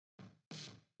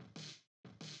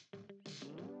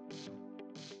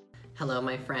Hello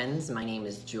my friends, my name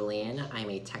is Julian.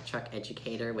 I'm a tech truck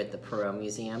educator with the Perot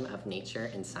Museum of Nature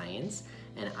and Science,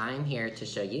 and I'm here to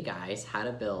show you guys how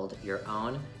to build your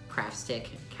own craft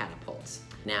stick catapults.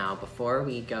 Now, before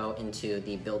we go into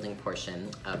the building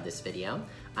portion of this video,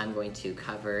 I'm going to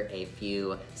cover a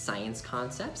few science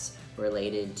concepts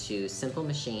related to simple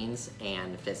machines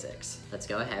and physics. Let's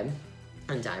go ahead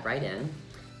and dive right in.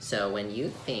 So when you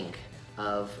think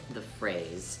of the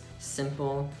phrase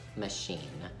simple machine,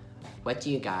 what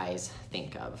do you guys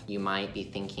think of? You might be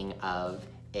thinking of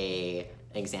an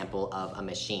example of a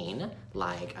machine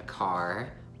like a car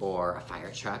or a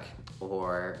fire truck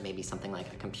or maybe something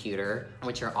like a computer,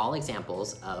 which are all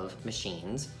examples of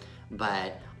machines.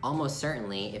 But almost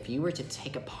certainly, if you were to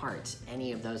take apart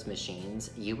any of those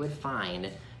machines, you would find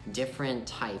different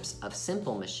types of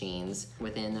simple machines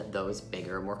within those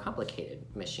bigger, more complicated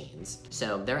machines.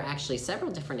 So there are actually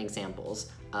several different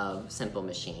examples of simple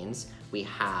machines. We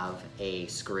have a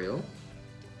screw,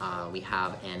 we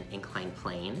have an inclined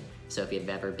plane. So if you've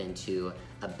ever been to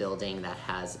a building that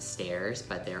has stairs,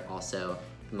 but there also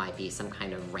might be some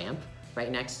kind of ramp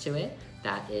right next to it,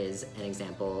 that is an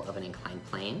example of an inclined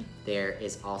plane. There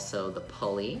is also the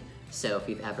pulley. So if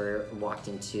you've ever walked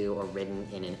into or ridden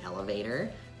in an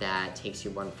elevator that takes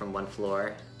you from one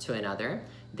floor to another,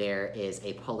 there is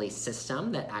a pulley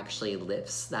system that actually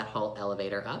lifts that whole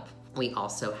elevator up. We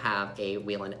also have a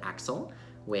wheel and axle,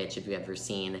 which if you've ever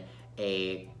seen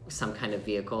some kind of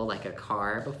vehicle like a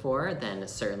car before, then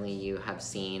certainly you have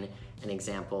seen an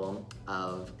example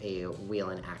of a wheel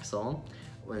and axle.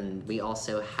 And we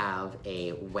also have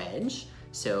a wedge.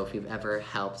 So if you've ever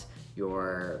helped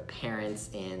your parents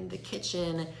in the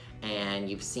kitchen and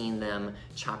you've seen them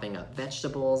chopping up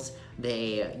vegetables,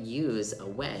 they use a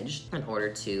wedge in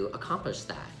order to accomplish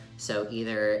that. So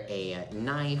either a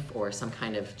knife or some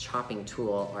kind of chopping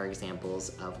tool are examples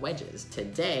of wedges.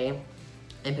 Today,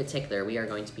 in particular, we are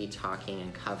going to be talking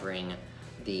and covering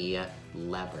the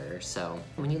lever. So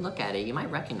when you look at it, you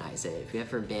might recognize it. If you've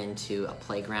ever been to a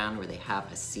playground where they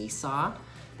have a seesaw,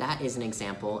 that is an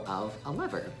example of a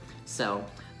lever. So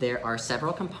there are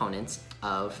several components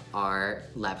of our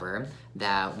lever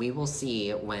that we will see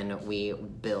when we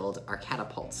build our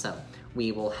catapult. So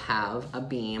we will have a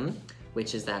beam,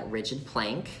 which is that rigid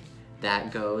plank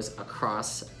that goes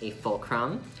across a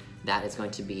fulcrum. That is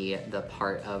going to be the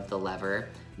part of the lever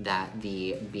that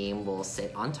the beam will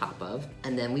sit on top of.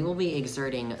 And then we will be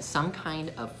exerting some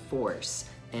kind of force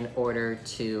in order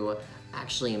to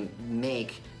actually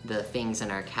make the things in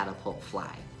our catapult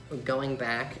fly. Going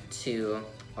back to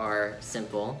our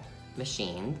simple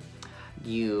machine,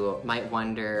 you might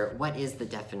wonder, what is the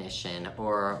definition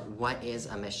or what is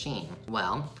a machine?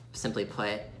 Well, simply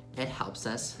put, it helps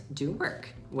us do work.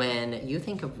 When you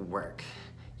think of work,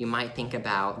 you might think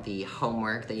about the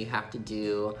homework that you have to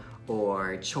do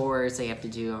or chores that you have to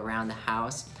do around the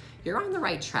house. You're on the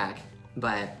right track,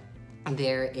 but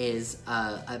there is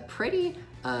a pretty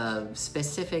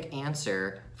specific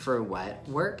answer for what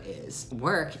work is.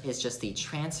 Work is just the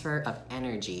transfer of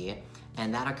energy,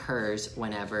 and that occurs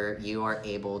whenever you are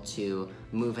able to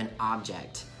move an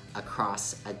object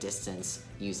across a distance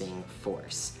using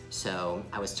force. So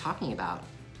I was talking about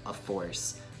a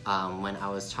force when I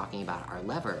was talking about our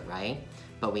lever, right?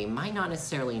 But we might not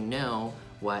necessarily know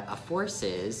what a force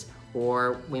is,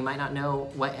 or we might not know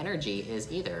what energy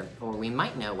is either, or we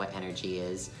might know what energy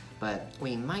is, but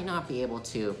we might not be able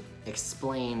to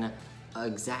explain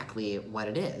exactly what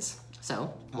it is.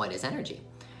 So what is energy?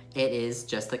 It is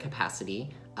just the capacity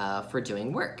for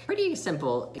doing work. Pretty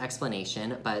simple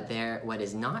explanation, but what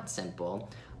is not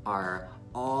simple are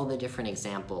all the different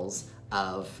examples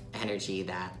of energy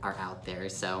that are out there.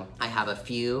 So I have a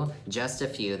few, just a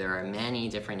few. There are many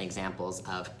different examples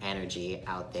of energy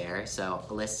out there. So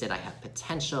listed, I have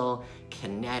potential,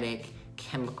 kinetic,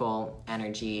 chemical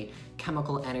energy.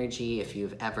 Chemical energy, if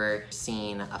you've ever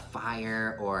seen a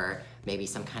fire or maybe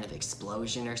some kind of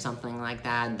explosion or something like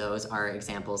that, those are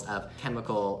examples of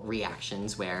chemical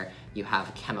reactions where you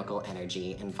have chemical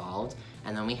energy involved.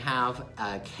 And then we have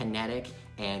kinetic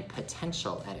and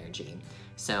potential energy.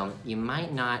 So you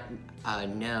might not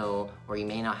know, or you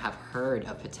may not have heard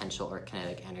of potential or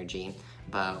kinetic energy,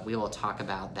 but we will talk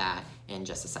about that in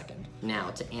just a second. Now,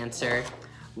 to answer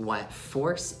what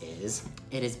force is,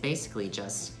 it is basically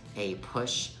just a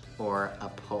push or a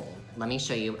pull. Let me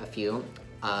show you a few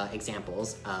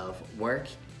examples of work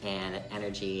and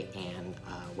energy and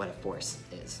what a force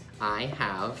is. I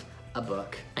have a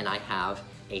book and I have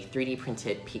a 3D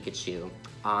printed Pikachu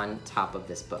on top of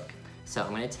this book. So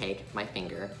I'm going to take my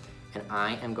finger and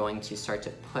I am going to start to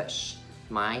push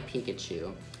my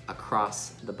Pikachu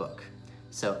across the book.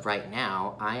 So right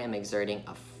now I am exerting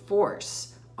a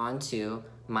force onto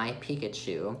my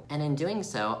Pikachu. And in doing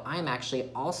so, I'm actually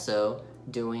also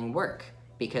doing work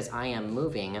because I am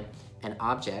moving an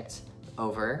object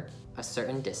over a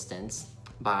certain distance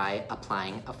by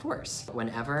applying a force.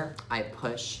 Whenever I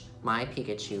push my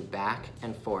Pikachu back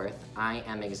and forth, I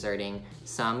am exerting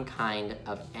some kind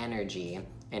of energy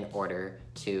in order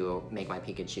to make my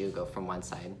Pikachu go from one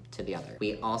side to the other.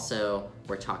 We also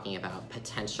were talking about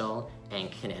potential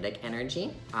and kinetic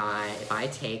energy. If I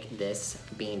take this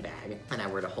beanbag and I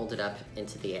were to hold it up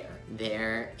into the air,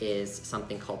 there is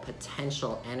something called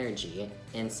potential energy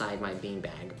inside my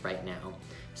beanbag right now.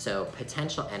 So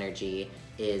potential energy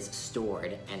is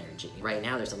stored energy. Right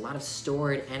now there's a lot of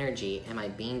stored energy in my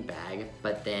beanbag,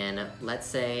 but then let's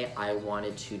say I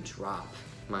wanted to drop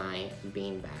my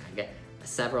beanbag.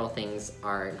 Several things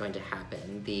are going to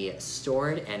happen. The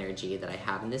stored energy that I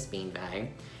have in this beanbag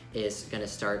is going to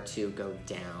start to go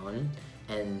down,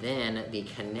 and then the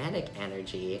kinetic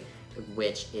energy,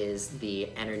 which is the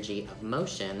energy of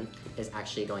motion, is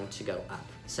actually going to go up.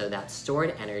 So that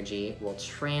stored energy will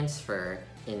transfer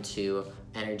into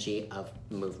energy of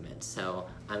movement. So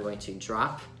I'm going to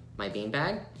drop my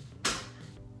beanbag,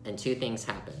 and two things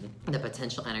happen. The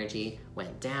potential energy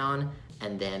went down,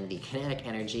 and then the kinetic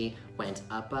energy went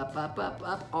up, up, up, up,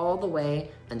 up, all the way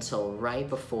until right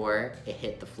before it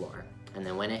hit the floor. And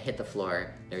then when it hit the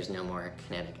floor, there's no more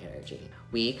kinetic energy.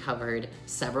 We covered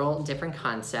several different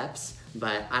concepts,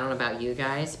 but I don't know about you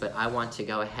guys, but I want to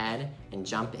go ahead and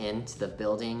jump into the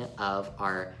building of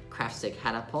our craft stick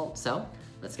catapult. So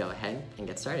let's go ahead and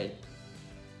get started.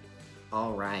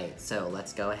 All right, so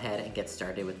let's go ahead and get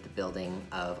started with the building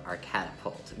of our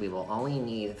catapult. We will only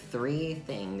need 3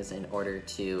 things in order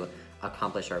to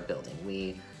accomplish our building.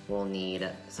 We will need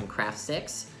some craft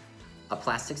sticks, a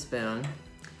plastic spoon,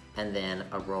 and then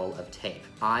a roll of tape.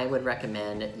 I would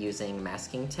recommend using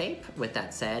masking tape. With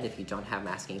that said, if you don't have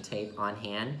masking tape on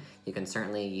hand, you can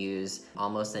certainly use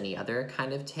almost any other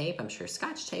kind of tape. I'm sure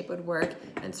Scotch tape would work,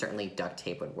 and certainly duct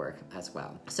tape would work as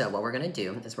well. So what we're gonna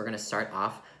do is we're gonna start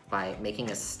off by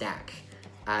making a stack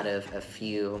out of a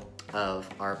few of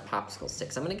our popsicle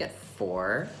sticks. I'm gonna get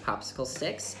 4 popsicle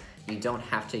sticks. You don't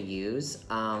have to use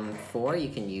 4, you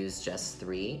can use just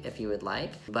 3 if you would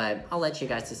like, but I'll let you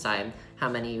guys decide how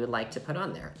many you would like to put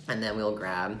on there. And then we'll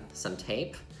grab some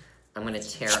tape. I'm gonna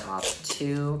tear off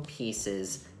 2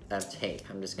 pieces of tape.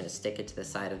 I'm just gonna stick it to the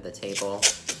side of the table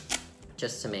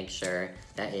just to make sure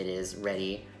that it is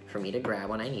ready for me to grab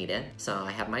when I need it. So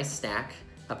I have my stack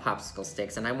of popsicle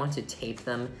sticks, and I want to tape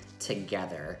them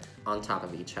together on top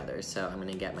of each other. So I'm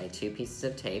gonna get my 2 pieces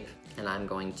of tape, and I'm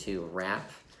going to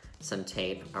wrap some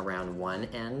tape around one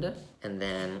end, and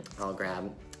then I'll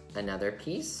grab another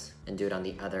piece and do it on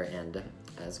the other end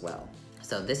as well.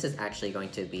 So this is actually going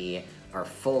to be our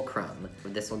fulcrum.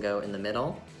 This will go in the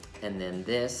middle, and then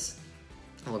this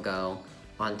will go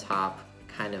on top,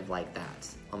 kind of like that.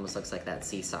 Almost looks like that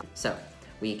seesaw. So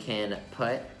we can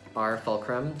put our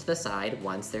fulcrum to the side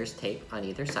once there's tape on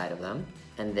either side of them,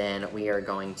 and then we are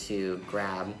going to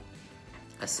grab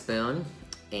a spoon,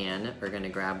 and we're gonna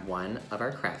grab one of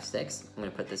our craft sticks. I'm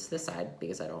gonna put this to the side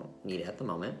because I don't need it at the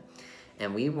moment.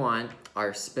 And we want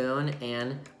our spoon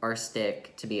and our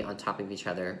stick to be on top of each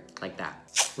other like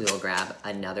that. We will grab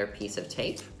another piece of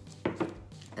tape,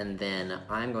 and then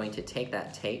I'm going to take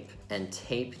that tape and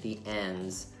tape the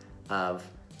ends of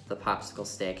the popsicle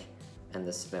stick and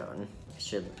the spoon. It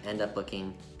should end up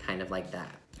looking kind of like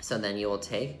that. So then you will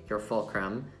take your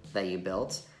fulcrum that you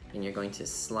built, and you're going to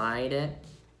slide it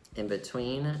in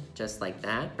between, just like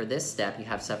that. For this step, you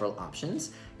have several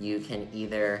options. You can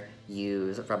either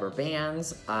use rubber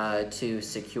bands to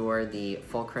secure the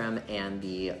fulcrum and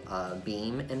the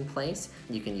beam in place.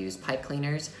 You can use pipe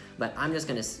cleaners, but I'm just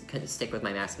gonna stick with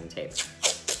my masking tape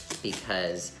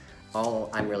because all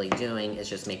I'm really doing is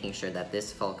just making sure that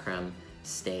this fulcrum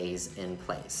stays in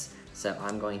place. So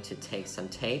I'm going to take some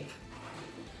tape,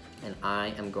 and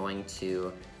I am going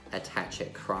to attach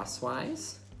it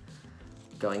crosswise,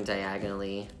 going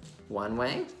diagonally one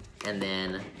way, and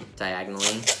then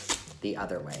diagonally the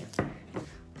other way.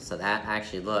 So that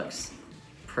actually looks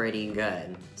pretty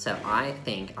good. So I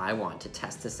think I want to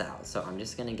test this out. So I'm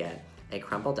just gonna get a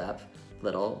crumpled up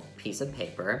little piece of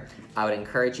paper. I would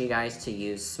encourage you guys to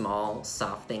use small,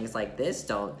 soft things like this.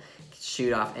 Don't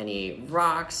shoot off any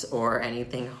rocks or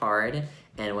anything hard.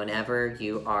 And whenever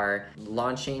you are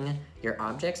launching your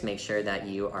objects, make sure that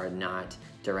you are not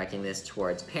directing this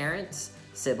towards parents,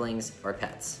 siblings, or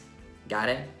pets. Got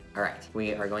it? All right,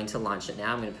 we are going to launch it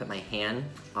now. I'm gonna put my hand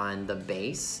on the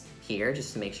base here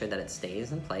just to make sure that it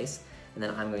stays in place. And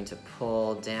then I'm going to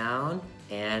pull down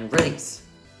and release.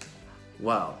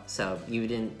 Whoa, so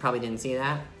you probably didn't see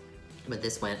that? but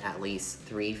this went at least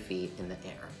 3 feet in the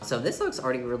air. So this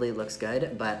already really looks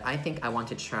good, but I think I want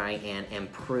to try and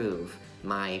improve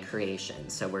my creation.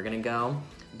 So we're gonna go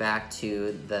back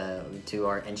to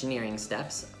our engineering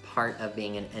steps. Part of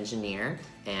being an engineer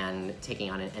and taking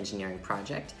on an engineering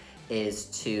project is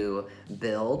to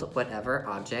build whatever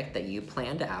object that you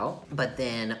planned out, but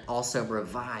then also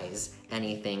revise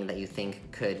anything that you think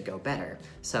could go better.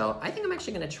 So I think I'm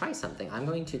actually gonna try something. I'm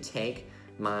going to take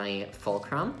my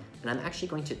fulcrum and I'm actually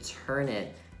going to turn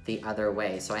it the other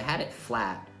way. So I had it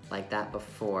flat like that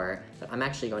before, but I'm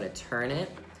actually going to turn it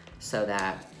so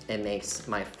that it makes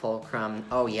my fulcrum,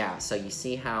 oh yeah, so you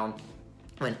see how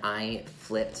when I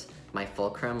flipped my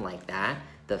fulcrum like that,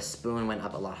 the spoon went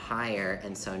up a lot higher,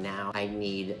 and so now I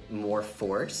need more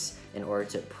force in order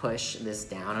to push this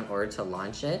down in order to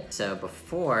launch it. So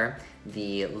before,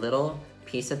 the little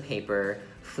piece of paper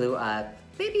flew up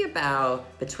maybe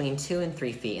about between 2 and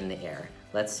 3 feet in the air.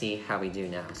 Let's see how we do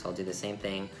now. So I'll do the same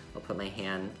thing. I'll put my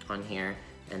hand on here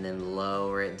and then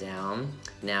lower it down.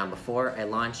 Now before I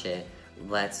launch it,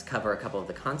 let's cover a couple of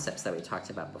the concepts that we talked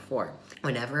about before.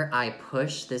 Whenever I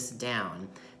push this down,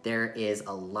 there is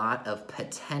a lot of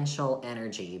potential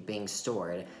energy being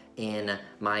stored in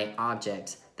my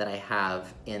object that I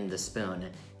have in the spoon.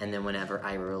 And then whenever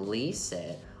I release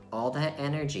it, all that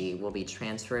energy will be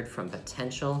transferred from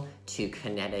potential to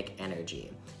kinetic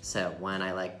energy. So when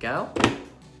I let go,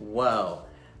 whoa.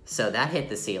 So that hit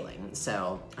the ceiling.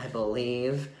 So I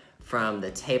believe from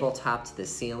the tabletop to the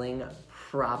ceiling,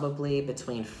 probably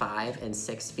between 5 and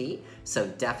 6 feet. So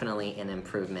definitely an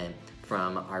improvement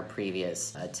from our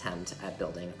previous attempt at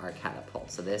building our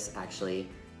catapult. So this actually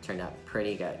turned out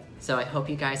pretty good. So I hope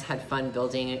you guys had fun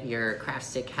building your craft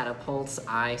stick catapults.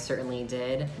 I certainly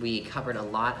did. We covered a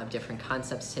lot of different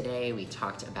concepts today. We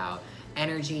talked about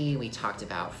energy, we talked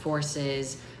about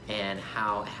forces, and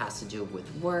how it has to do with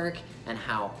work, and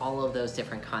how all of those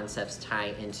different concepts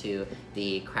tie into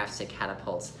the craft stick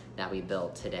catapults that we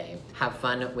built today. Have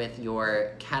fun with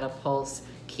your catapults,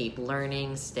 keep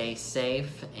learning, stay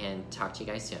safe, and talk to you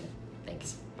guys soon.